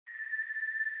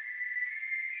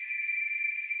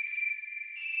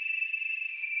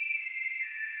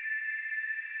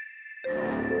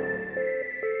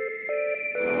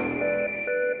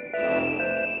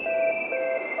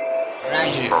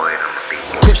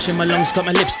Kush in my lungs, got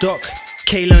my lips dark.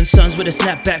 Kayla and Sons with a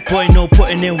snapback. Boy, no,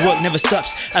 putting in work never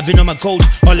stops. I've been on my gold,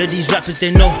 all of these rappers they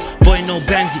know. Boy, no,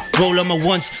 Bangz, roll on my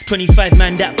ones. 25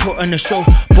 man that put on the show.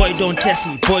 Boy, don't test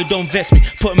me, boy, don't vex me.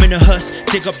 Put him in a hearse,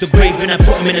 dig up the grave and I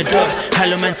put him in the dirt.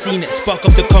 Hello man, seen it, spark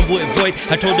up the convo, void.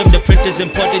 I told them the printer's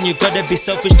important, you gotta be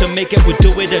selfish to make it, we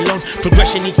do it alone.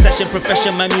 Progression each session,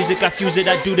 profession, my music, I fuse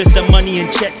it, I do this, the money in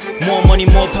check. More money,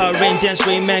 more power, rain, dance,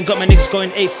 rain man. Got my niggas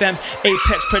going A-fam,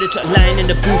 Apex, Predator, lying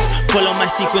in the booth. Follow my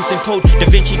sequence and code. Da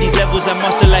Vinci, these levels I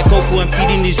master like Goku. I'm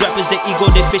feeding these rappers their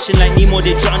ego, they fishing like Nemo,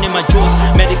 they drown in my jaws.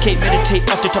 Medicate, meditate,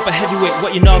 off the top of heavyweight.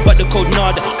 What you know about the code,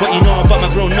 nada. What you know about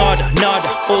my bro, nada, nada.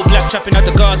 All black trapping out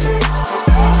the Gaza.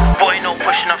 Boy, no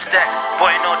pushing up stacks.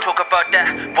 Boy, no talk about that.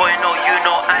 Boy, no, you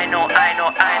know, I know, I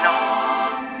know, I know.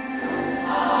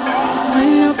 Boy,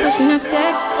 no pushing up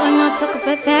stacks. Boy, no talk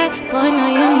about that. Boy, no,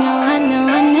 you know, I know,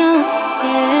 I know.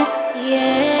 Yeah,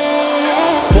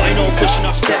 yeah. Boy, no pushing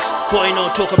up stacks. Boy,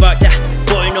 no talk about that.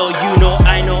 Boy, no, you know,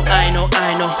 I know, I know,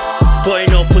 I know. Boy,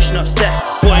 no pushing up stacks.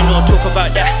 Boy, no talk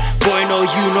about that. Boy, no,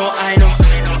 you know, I know.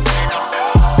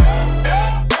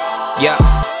 Yeah,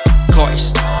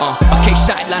 course. Okay,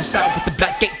 sideline side with the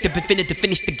black gate. The beginning to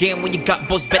finish the game. When you got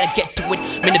balls, better get to it.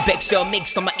 Man, the back cell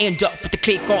mix, I'ma end up with the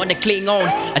click on and cling on.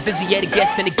 As easy as it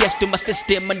gets, and it gets to my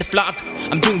system on the vlog.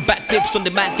 I'm doing backflips on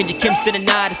the mic, and you came to the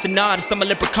night. It's an artist, I'm a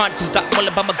leprechaun, cause I'm all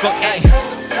about my gun, ayy.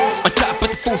 On top of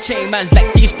the food chain, man's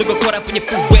like these, still got caught up in your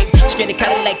food weight. She getting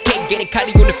kinda like cake, getting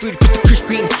cutty on the food, put the Chris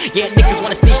green. Yeah, niggas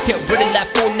wanna stage tail, running like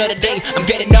for another day. I'm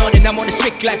getting on and I'm on the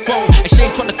strict like whoa. And she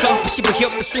ain't tryna come, but she will hear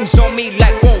the strings on me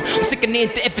like whoa. I'm sickening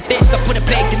the evidence, I put a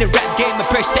blank in the rap game. I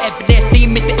press the evidence,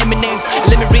 theme in the M&M's. And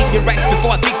let me read the rights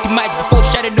before I victimize, before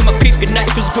shouting on my creepy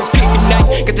night, cause it's gon' creepy night.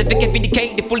 Got the thick and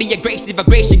vindicated, fully aggressive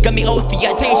vibration. Got me oath, the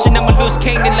attention, I'm a loose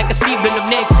cannon like a seedling of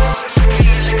Nick.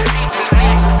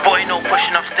 Boy, no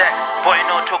pushing up stacks. Boy,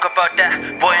 no talk about that.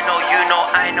 Boy, no, you know,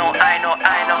 I know, I know,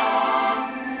 I know.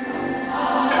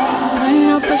 Boy,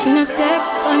 no pushing up stacks.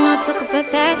 Boy, no talk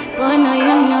about that. Boy, no,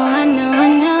 you know, I know, I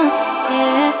know.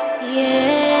 Yeah,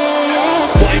 yeah.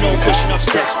 Boy, no pushing up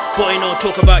stacks. Boy, no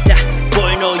talk about that.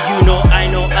 Boy, no, you know, I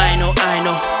know, I know, I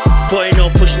know. Boy, no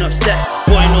pushing up stacks.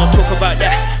 Boy, no talk about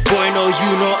that. Boy, no,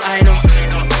 you know, I know.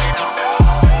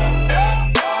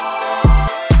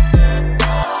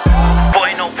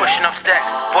 Boy, no pushing up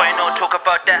stacks. Boy, no talk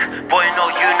about that. Boy, no,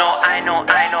 you know, I know,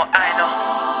 I know, I know.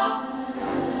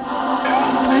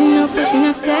 Boy, no pushing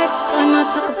up stacks. Boy, no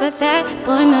talk about that.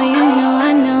 Boy, no, you know,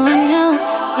 I know, I know.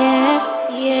 Yeah,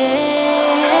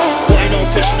 yeah. Boy, no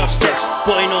pushing up stacks.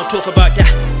 Boy, no talk about that.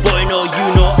 Boy, no, you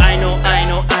know, I know, I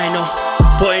know, I know.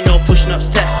 Boy, no pushing up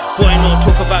stacks. Boy, no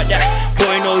talk about that.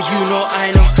 Boy, no, you know,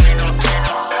 I know.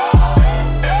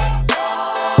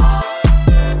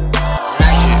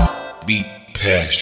 Beat Pass.